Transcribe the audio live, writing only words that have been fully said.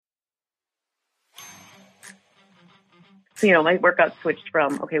So, my workout switched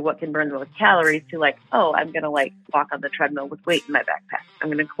from, okay, what can burn the most calories to like, oh, I'm going to like walk on the treadmill with weight in my backpack. I'm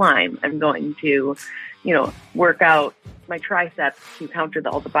going to climb. I'm going to, work out my triceps to counter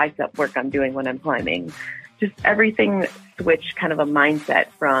all the bicep work I'm doing when I'm climbing. Just everything switched kind of a mindset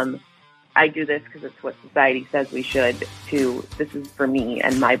from I do this because it's what society says we should to this is for me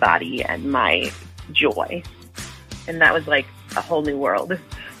and my body and my joy. And that was like a whole new world.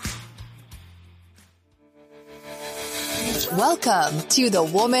 Welcome to the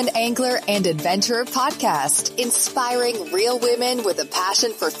Woman Angler and Adventurer Podcast, inspiring real women with a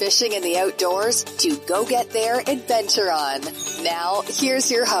passion for fishing and the outdoors to go get their adventure on. Now,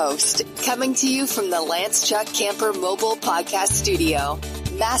 here's your host, coming to you from the Lance Chuck Camper Mobile Podcast Studio,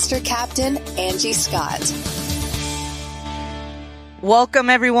 Master Captain Angie Scott. Welcome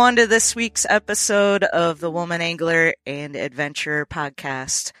everyone to this week's episode of the Woman Angler and Adventurer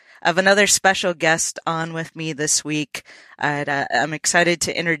Podcast. I have another special guest on with me this week. I'm excited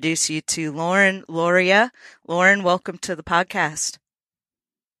to introduce you to Loria. Lauren, welcome to the podcast.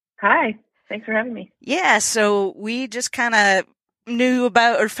 Hi, thanks for having me. Yeah, so we just kind of knew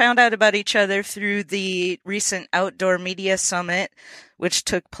about or found out about each other through the recent Outdoor Media Summit, which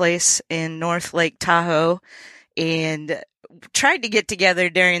took place in North Lake Tahoe, and tried to get together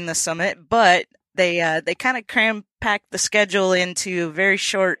during the summit, but they kind of cram-packed the schedule into a very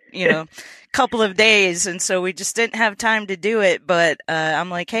short, couple of days. And so we just didn't have time to do it. But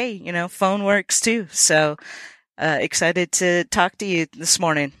I'm like, hey, phone works too. So excited to talk to you this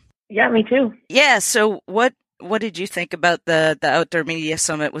morning. Yeah, me too. Yeah. So what did you think about the Outdoor Media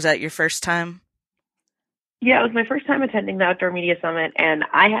Summit? Was that your first time? Yeah, it was my first time attending the Outdoor Media Summit, and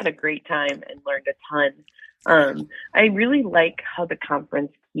I had a great time and learned a ton. I really like how the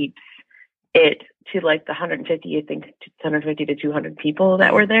conference keeps it to like the 150 to 200 people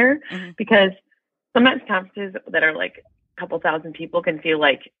that were there, because sometimes conferences that are like a couple thousand people can feel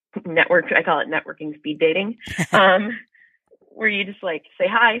like I call it networking speed dating, where you just like say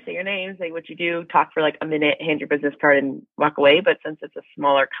hi, say your name, say what you do, talk for like a minute, hand your business card and walk away. But since it's a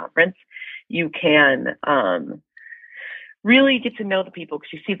smaller conference, you can really get to know the people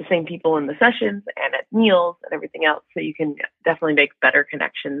because you see the same people in the sessions and at meals and everything else. So you can definitely make better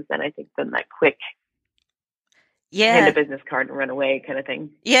connections than that quick hand a business card and run away kind of thing.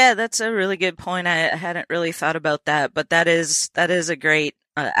 Yeah, that's a really good point. I hadn't really thought about that, but that is a great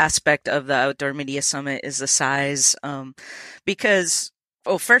aspect of the Outdoor Media Summit is the size. Because,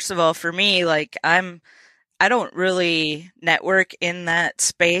 first of all, for me, like I don't really network in that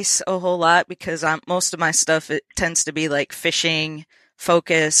space a whole lot because most of my stuff, it tends to be like fishing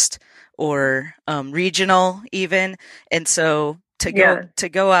focused or regional even. And so to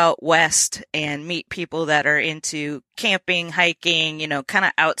go out west and meet people that are into camping, hiking, kind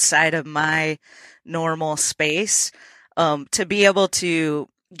of outside of my normal space, to be able to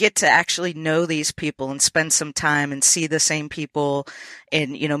get to actually know these people and spend some time and see the same people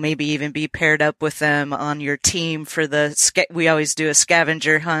and, maybe even be paired up with them on your team for we always do a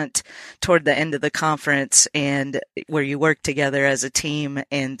scavenger hunt toward the end of the conference and where you work together as a team.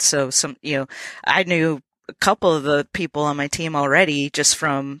 And so I knew a couple of the people on my team already just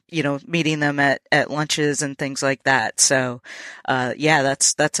from, meeting them at lunches and things like that. So,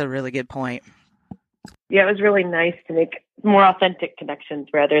 that's a really good point. Yeah, it was really nice to make more authentic connections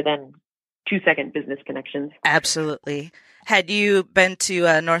rather than 2-second business connections. Absolutely. Had you been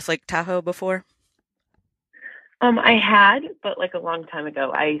to North Lake Tahoe before? I had, but like a long time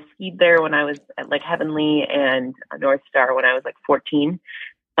ago. I skied there when I was at like Heavenly and North Star when I was like 14.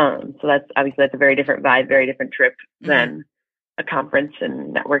 So that's a very different vibe, very different trip than a conference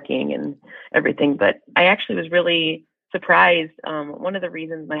and networking and everything. But I actually was really surprised. One of the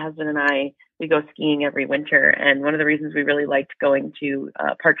reasons my husband and we go skiing every winter, and one of the reasons we really liked going to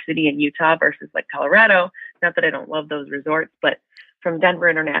Park City in Utah versus like Colorado, not that I don't love those resorts, but from Denver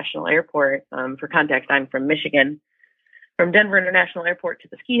International Airport, for context, I'm from Michigan. From Denver International Airport to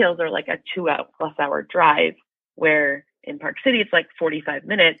the ski hills are like a 2+ hour drive, where in Park City it's like 45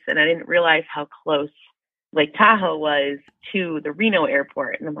 minutes, and I didn't realize how close Lake Tahoe was to the Reno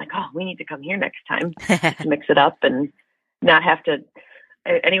airport. And I'm like, oh, we need to come here next time to mix it up and not have to.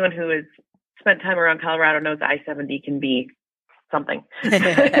 Anyone who has spent time around Colorado knows I-70 can be something.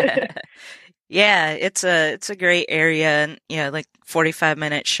 Yeah, it's a great area, and like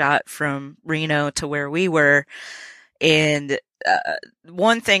 45-minute shot from Reno to where we were. And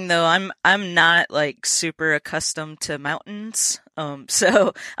one thing though, I'm not like super accustomed to mountains.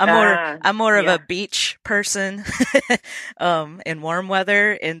 So I'm more of a beach person, in warm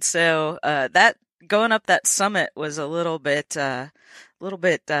weather. And so, that going up that summit was a little bit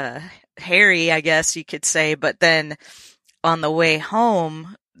hairy, I guess you could say. But then on the way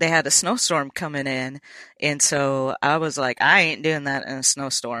home, they had a snowstorm coming in. And so I was like, I ain't doing that in a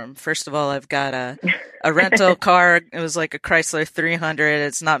snowstorm. First of all, I've got a rental car. It was like a Chrysler 300.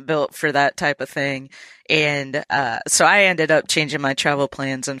 It's not built for that type of thing. And so I ended up changing my travel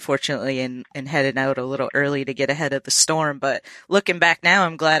plans, unfortunately, and headed out a little early to get ahead of the storm. But looking back now,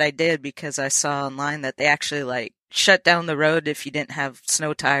 I'm glad I did, because I saw online that they actually like shut down the road if you didn't have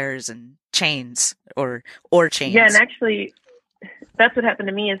snow tires and chains or chains. Yeah, and actually, that's what happened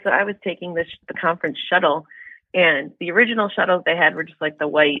to me. Is that I was taking the conference shuttle, and the original shuttles they had were just like the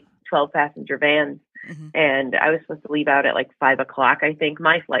white 12-passenger vans. Mm-hmm. And I was supposed to leave out at like 5:00, I think.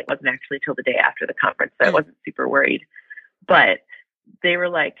 My flight wasn't actually till the day after the conference, so I wasn't super worried. But they were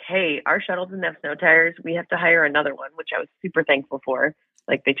like, hey, our shuttle doesn't have snow tires. We have to hire another one, which I was super thankful for.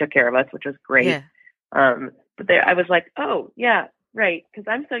 Like, they took care of us, which was great. Yeah. But I was like, oh, yeah, right. Because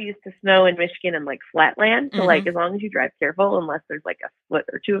I'm so used to snow in Michigan and like flat land. So like, as long as you drive careful, unless there's like a foot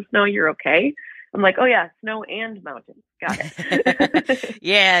or two of snow, you're okay. I'm like, oh yeah, snow and mountains. Got it.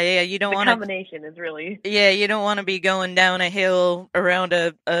 Yeah. You don't want to. The combination is really. Yeah, you don't want to be going down a hill around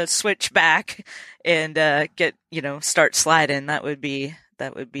a switchback and start sliding. That would be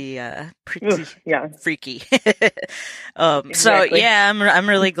pretty freaky. Exactly. So yeah, I'm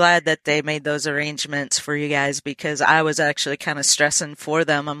really glad that they made those arrangements for you guys, because I was actually kind of stressing for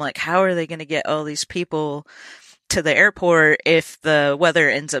them. I'm like, how are they going to get all these people to the airport if the weather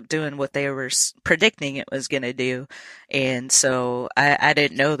ends up doing what they were predicting it was going to do? And so I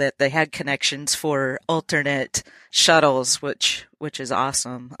didn't know that they had connections for alternate shuttles, which is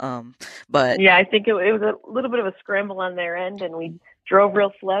awesome. But yeah, I think it was a little bit of a scramble on their end, and we drove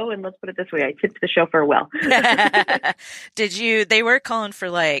real slow, and let's put it this way, I tipped the chauffeur well. They were calling for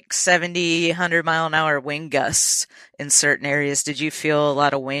like 70, 100 mile an hour wind gusts in certain areas. Did you feel a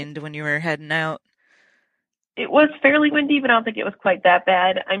lot of wind when you were heading out? It was fairly windy, but I don't think it was quite that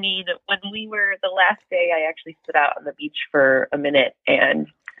bad. I mean, when we were the last day, I actually stood out on the beach for a minute, and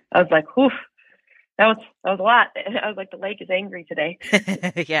I was like, "Whew, that was a lot." I was like, "The lake is angry today."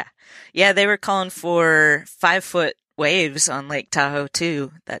 Yeah. They were calling for 5-foot waves on Lake Tahoe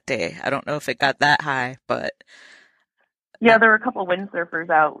too that day. I don't know if it got that high, but yeah, there were a couple of windsurfers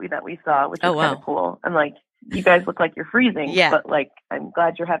out that we saw, which was kind of cool. I'm like, you guys look like you're freezing, but like, I'm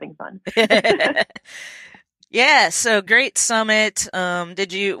glad you're having fun. Yeah, so great summit.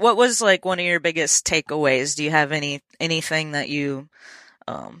 What was like one of your biggest takeaways? Do you have anything that you,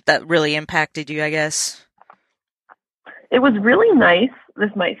 that really impacted you, I guess? It was really nice.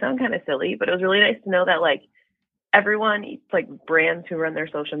 This might sound kind of silly, but it was really nice to know that like everyone, like brands who run their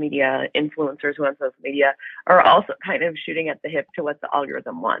social media, influencers who run social media, are also kind of shooting at the hip to what the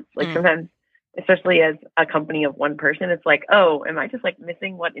algorithm wants. Like sometimes, especially as a company of one person, it's like, oh, am I just like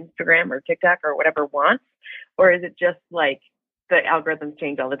missing what Instagram or TikTok or whatever wants? Or is it just like the algorithms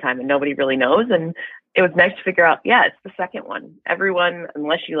change all the time and nobody really knows? And it was nice to figure out, yeah, it's the second one. Everyone,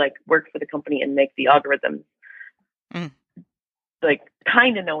 unless you like work for the company and make the algorithms, like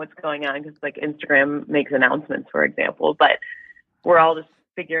kind of know what's going on, because like Instagram makes announcements, for example, but we're all just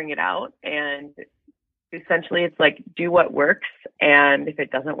figuring it out. And essentially it's like, do what works. And if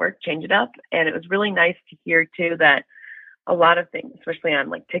it doesn't work, change it up. And it was really nice to hear too, that a lot of things, especially on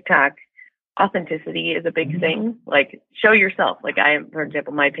like TikTok, authenticity is a big thing. Like, show yourself. Like, I am, for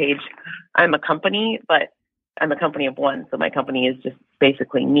example, my page, I'm a company, but I'm a company of one. So my company is just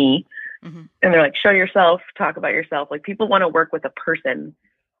basically me. And they're like, show yourself, talk about yourself. Like, people want to work with a person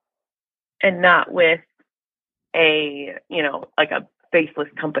and not with a, like a faceless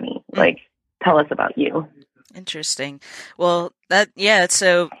company. Like, tell us about you. Interesting. Well,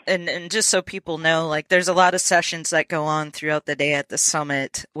 so, and just so people know, like, there's a lot of sessions that go on throughout the day at the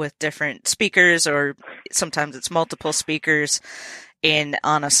summit with different speakers, or sometimes it's multiple speakers and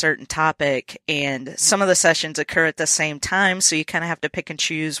on a certain topic. And some of the sessions occur at the same time, so you kind of have to pick and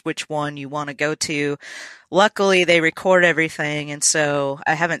choose which one you want to go to. Luckily, they record everything, and so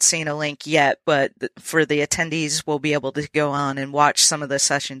I haven't seen a link yet, but for the attendees, we'll be able to go on and watch some of the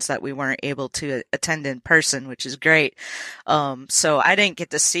sessions that we weren't able to attend in person, which is great. So I didn't get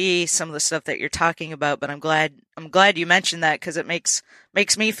to see some of the stuff that you're talking about, but I'm glad you mentioned that, because it makes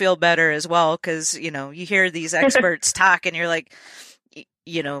me feel better as well, because, you hear these experts talk and you're like,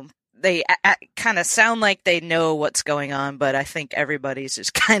 they kind of sound like they know what's going on, but I think everybody's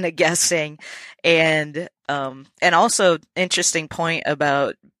just kind of guessing. And also interesting point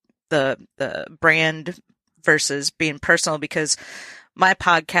about the brand versus being personal, because my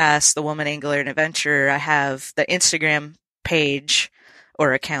podcast, The Woman Angler and Adventurer, I have the Instagram page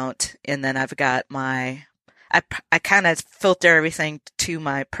or account, and then I've got my I kind of filter everything to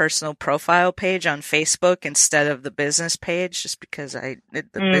my personal profile page on Facebook instead of the business page, just because the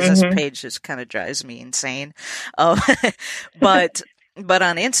business Mm-hmm. page just kind of drives me insane. Um, but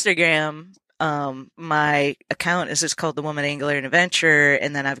on Instagram, my account is just called The Woman Angler and Adventure,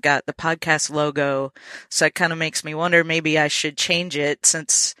 and then I've got the podcast logo. So it kind of makes me wonder maybe I should change it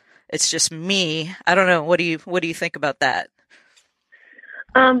since it's just me. I don't know. What do you think about that?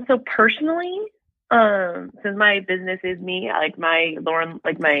 So personally, since my business is me, like my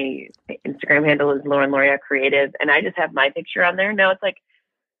Instagram handle is Lauren Loria Creative, and I just have my picture on there. Now it's like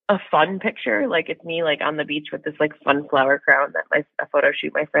a fun picture, like it's me like on the beach with this like fun flower crown that a photo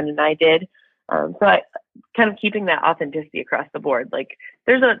shoot my friend and I did. So I kind of keeping that authenticity across the board. Like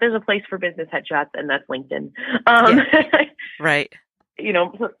there's a place for business headshots, and that's LinkedIn. Yeah, right.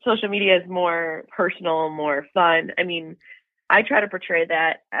 Social media is more personal, more fun. I mean, I try to portray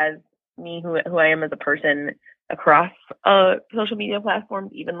that as me, who I am as a person across social media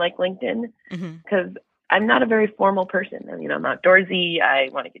platforms, even like LinkedIn, because I'm not a very formal person. I mean, I'm outdoorsy. I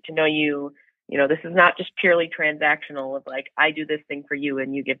want to get to know you. This is not just purely transactional of like, I do this thing for you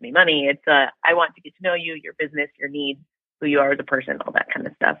and you give me money. It's I want to get to know you, your business, your needs, who you are as a person, all that kind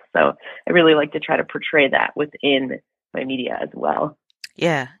of stuff. So I really like to try to portray that within my media as well.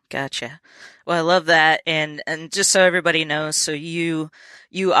 Yeah, gotcha. Well, I love that. And just so everybody knows, so you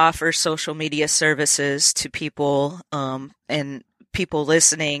offer social media services to people, and people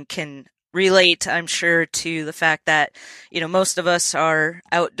listening can relate, I'm sure, to the fact that, most of us are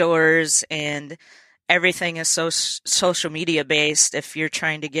outdoors and everything is social media based. If you're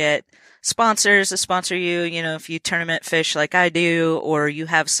trying to get sponsors to sponsor you, if you tournament fish like I do, or you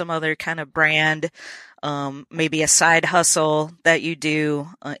have some other kind of brand, maybe a side hustle that you do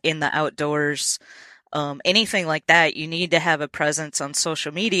in the outdoors, anything like that, you need to have a presence on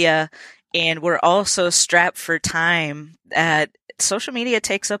social media. And we're also strapped for time that social media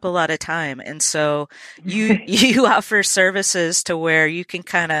takes up a lot of time. And so you offer services to where you can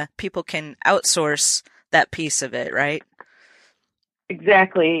people can outsource that piece of it, right?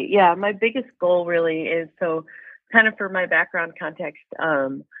 Exactly. Yeah. My biggest goal really is, so kind of for my background context,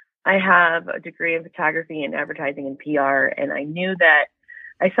 I have a degree in photography and advertising and PR. And I knew that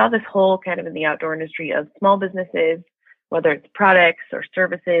I saw this whole kind of in the outdoor industry of small businesses, whether it's products or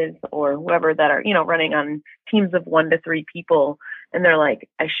services or whoever that are, running on teams of 1 to 3 people. And they're like,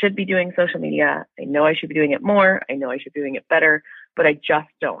 I should be doing social media. I know I should be doing it more. I know I should be doing it better, but I just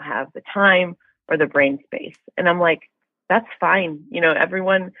don't have the time or the brain space. And I'm like, that's fine.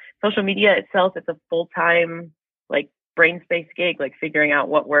 Social media itself, it's a full-time, like brain space gig, like figuring out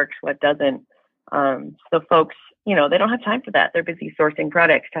what works, what doesn't. So folks, they don't have time for that. They're busy sourcing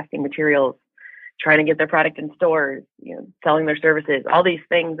products, testing materials, trying to get their product in stores, selling their services, all these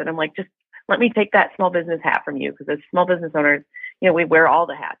things. And I'm like, just let me take that small business hat from you. Because as small business owners, we wear all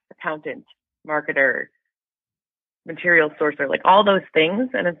the hats: accountant, marketer, material sourcer, like all those things.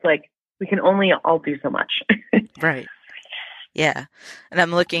 And it's like, we can only all do so much. Right. Yeah. And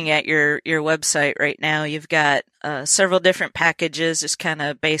I'm looking at your website right now. You've got several different packages just kind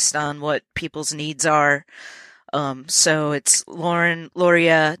of based on what people's needs are. So it's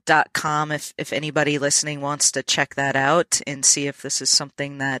laurenloria.com if anybody listening wants to check that out and see if this is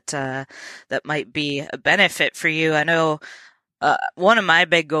something that that might be a benefit for you. I know one of my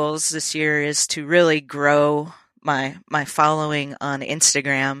big goals this year is to really grow my following on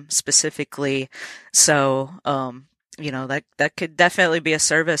Instagram specifically. So that could definitely be a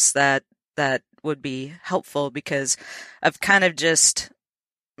service that would be helpful, because I've kind of just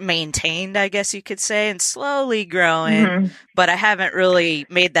maintained, I guess you could say, and slowly growing, but I haven't really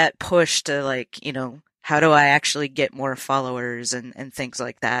made that push to how do I actually get more followers and things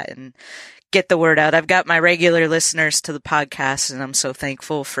like that and get the word out. I've got my regular listeners to the podcast, and I'm so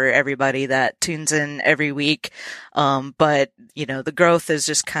thankful for everybody that tunes in every week. But the growth has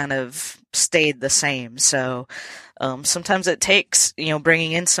just kind of stayed the same. So sometimes it takes,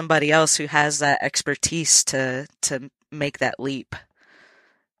 bringing in somebody else who has that expertise to make that leap.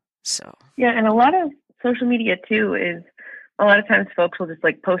 So yeah, and a lot of social media too is, a lot of times folks will just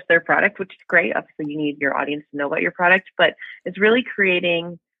like post their product, which is great. Obviously, you need your audience to know about your product, but it's really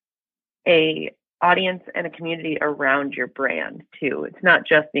creating a audience and a community around your brand too. It's not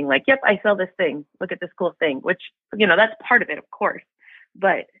just being like, yep, I sell this thing, look at this cool thing, which, that's part of it, of course.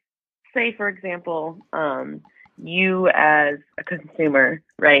 But say, for example, you as a consumer,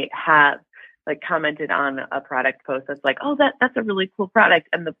 right, have like commented on a product post that's like, oh, that's a really cool product.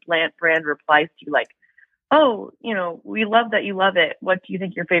 And the brand replies to you like, oh, we love that you love it. What do you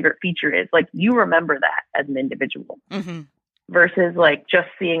think your favorite feature is? Like, you remember that as an individual. versus like just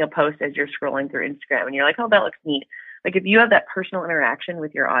seeing a post as you're scrolling through Instagram and you're like, oh, that looks neat. Like if you have that personal interaction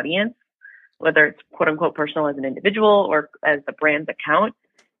with your audience, whether it's quote unquote personal as an individual or as the brand's account,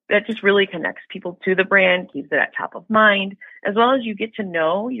 that just really connects people to the brand, keeps it at top of mind, as well as you get to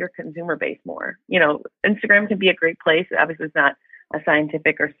know your consumer base more. You know, Instagram can be a great place. Obviously, it's not a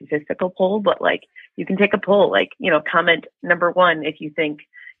scientific or statistical poll, but like you can take a poll, like, you know, comment number 1 if you think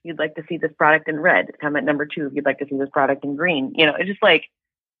you'd like to see this product in red, comment number 2 if you'd like to see this product in green. You know, it's just like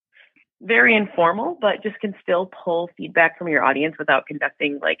very informal, but just can still pull feedback from your audience without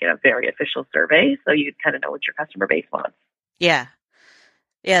conducting like a very official survey. So you kind of know what your customer base wants. Yeah.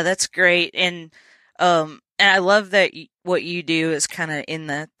 Yeah, that's great. And I love that what you do is kind of in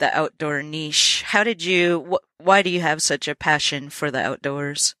the outdoor niche. How did you, why do you have such a passion for the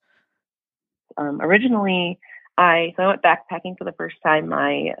outdoors? Originally, I went backpacking for the first time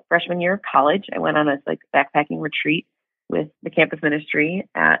my freshman year of college. I went on a backpacking retreat with the campus ministry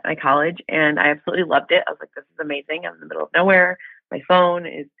at my college, and I absolutely loved it. I was like, this is amazing. I'm in the middle of nowhere. My phone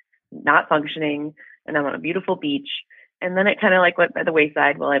is not functioning, and I'm on a beautiful beach. And then it kind of like went by the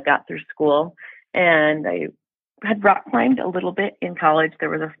wayside while I got through school. And I had rock climbed a little bit in college. There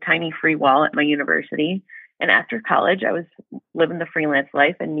was a tiny free wall at my university. And after college, I was living the freelance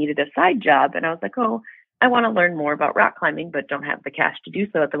life and needed a side job. And I was like, oh, I want to learn more about rock climbing, but don't have the cash to do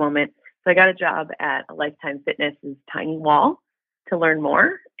so at the moment. So I got a job at a Lifetime Fitness's tiny wall to learn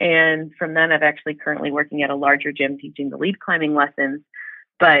more. And from then, I've actually currently working at a larger gym teaching the lead climbing lessons.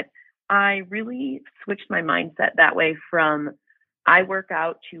 But I really switched my mindset that way from I work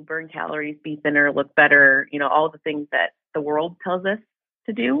out to burn calories, be thinner, look better, you know, all the things that the world tells us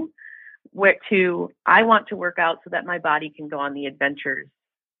to do, to I want to work out so that my body can go on the adventures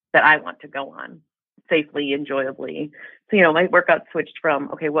that I want to go on safely, enjoyably. So, you know, my workout switched from,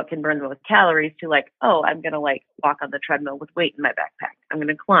 okay, what can burn the most calories to like, oh, I'm going to like walk on the treadmill with weight in my backpack. I'm going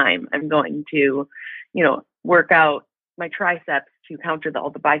to climb. I'm going to, you know, work out my triceps to counter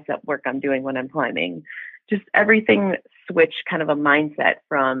all the bicep work I'm doing when I'm climbing. Just everything switched kind of a mindset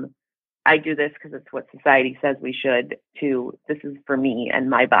from I do this because it's what society says we should to this is for me and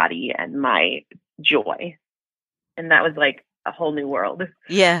my body and my joy. And that was like a whole new world.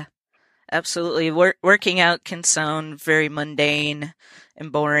 Yeah, absolutely. Working out can sound very mundane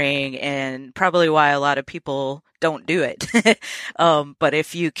and boring, and probably why a lot of people don't do it. But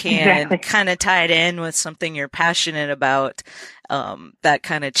if you can kind of tie it in with something you're passionate about, that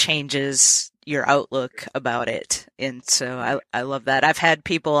kind of changes your outlook about it. And so I love that. I've had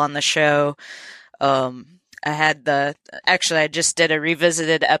people on the show. I just did a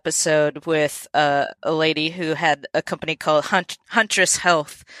revisited episode with a lady who had a company called Huntress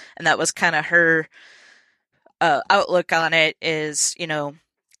Health, and that was kind of her outlook on it is, you know,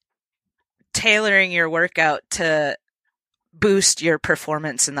 tailoring your workout to boost your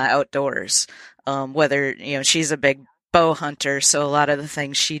performance in the outdoors. Whether, you know, she's a big bow hunter, so a lot of the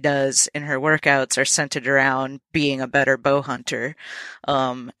things she does in her workouts are centered around being a better bow hunter.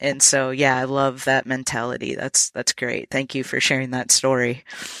 And so, yeah, I love that mentality. That's great. Thank you for sharing that story.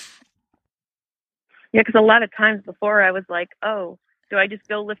 Yeah, because a lot of times before I was like, oh, do I just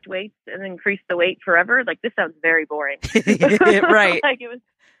go lift weights and increase the weight forever? Like, this sounds very boring. Right. Like, it was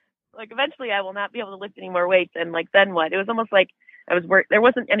like, eventually I will not be able to lift any more weights. And like, then what? It was almost like there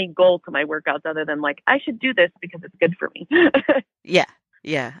wasn't any goal to my workouts other than like, I should do this because it's good for me.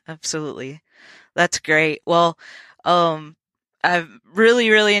 Yeah, absolutely. That's great. Well, I've really,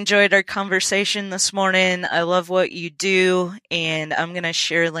 really enjoyed our conversation this morning. I love what you do, and I'm going to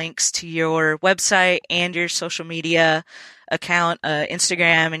share links to your website and your social media account,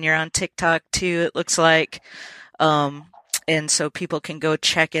 Instagram, and you're on TikTok too, it looks like. And so people can go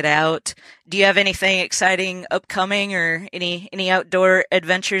check it out. Do you have anything exciting upcoming or any outdoor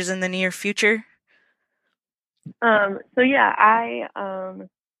adventures in the near future? So yeah, I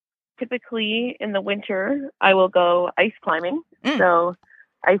typically in the winter I will go ice climbing. So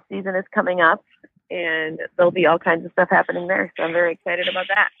ice season is coming up, and there'll be all kinds of stuff happening there. So I'm very excited about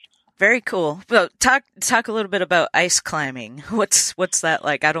that. Very cool. Well, talk a little bit about ice climbing. What's that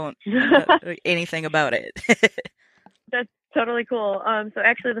like? I don't know anything about it. That's totally cool. So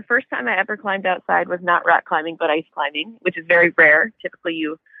actually the first time I ever climbed outside was not rock climbing, but ice climbing, which is very rare. Typically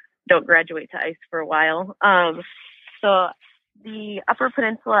you don't graduate to ice for a while. So the Upper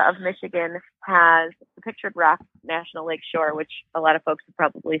Peninsula of Michigan has the Pictured Rock National Lake Shore, which a lot of folks have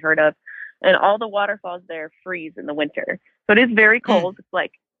probably heard of. And all the waterfalls there freeze in the winter. So it is very cold. It's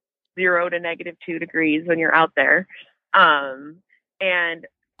like 0 to -2 degrees when you're out there. And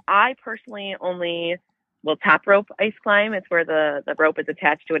I personally only will top rope ice climb. It's where the rope is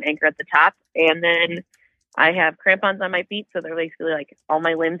attached to an anchor at the top. And then I have crampons on my feet, so they're basically like all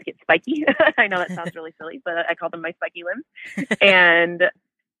my limbs get spiky. I know that sounds really silly, but I call them my spiky limbs. And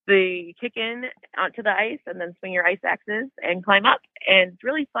they kick in onto the ice and then swing your ice axes and climb up. And it's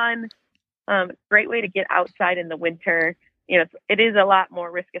really fun. Great way to get outside in the winter. You know, it is a lot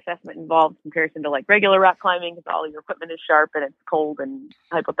more risk assessment involved in comparison to like regular rock climbing because all your equipment is sharp and it's cold and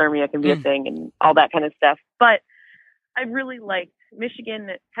hypothermia can be a thing and all that kind of stuff. But I really liked Michigan.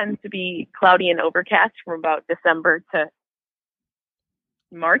 It tends to be cloudy and overcast from about December to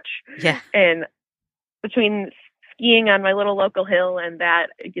March. Yeah. And between skiing on my little local hill and that,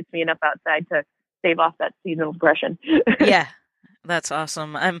 it gets me enough outside to save off that seasonal depression. Yeah. That's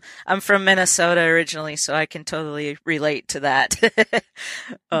awesome. I'm from Minnesota originally, so I can totally relate to that.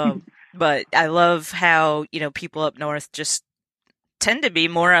 But I love how, you know, people up north just tend to be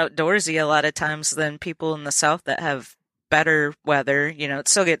more outdoorsy a lot of times than people in the South that have better weather. You know, it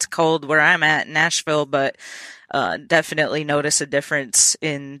still gets cold where I'm at in Nashville, but definitely notice a difference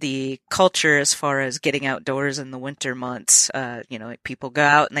in the culture as far as getting outdoors in the winter months. You know, like people go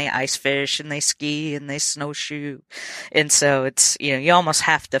out and they ice fish and they ski and they snowshoe. And so it's, you know, you almost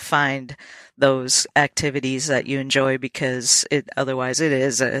have to find those activities that you enjoy because otherwise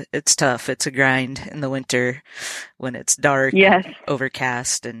it's tough. It's a grind in the winter when it's dark, yes,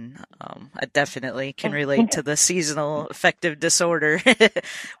 overcast, and I definitely can relate to the seasonal affective disorder,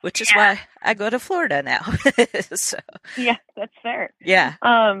 which is why I go to Florida now. So yeah, that's fair. Yeah.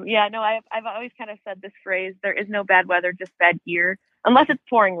 No, I've always kind of said this phrase: there is no bad weather, just bad gear, unless it's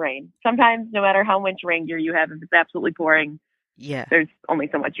pouring rain. Sometimes, no matter how much rain gear you have, if it's absolutely pouring, yeah, there's only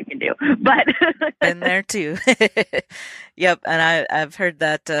so much you can do. But been there too. Yep, and I've heard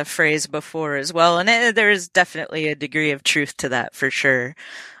that phrase before as well, and there is definitely a degree of truth to that for sure.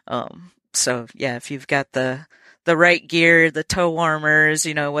 So yeah, if you've got the right gear, the toe warmers,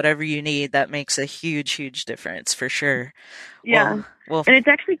 you know, whatever you need, that makes a huge difference for sure. Yeah. Well, and it's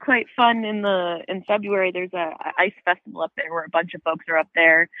actually quite fun in February. There's a ice festival up there where a bunch of folks are up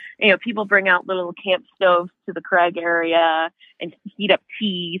there. You know, people bring out little camp stoves to the Craig area and heat up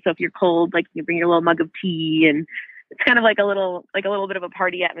tea. So if you're cold, like you bring your little mug of tea, and it's kind of like a little bit of a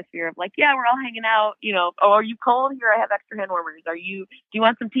party atmosphere of like, yeah, we're all hanging out, you know, oh, are you cold? Here, I have extra hand warmers. Do you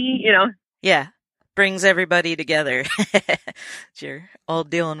want some tea? You know? Yeah. Brings everybody together. You're all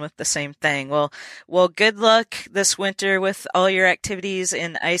dealing with the same thing. Well, good luck this winter with all your activities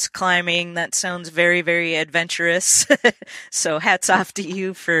in ice climbing. That sounds very, very adventurous. So hats off to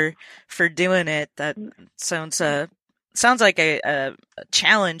you for doing it. That sounds like a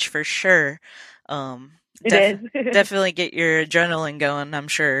challenge for sure. It is. Definitely get your adrenaline going, I'm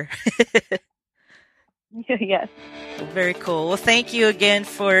sure. Yes. Very cool. Well, thank you again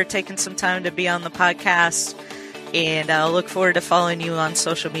for taking some time to be on the podcast, and I'll look forward to following you on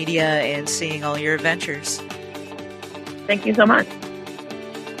social media and seeing all your adventures. Thank you so much.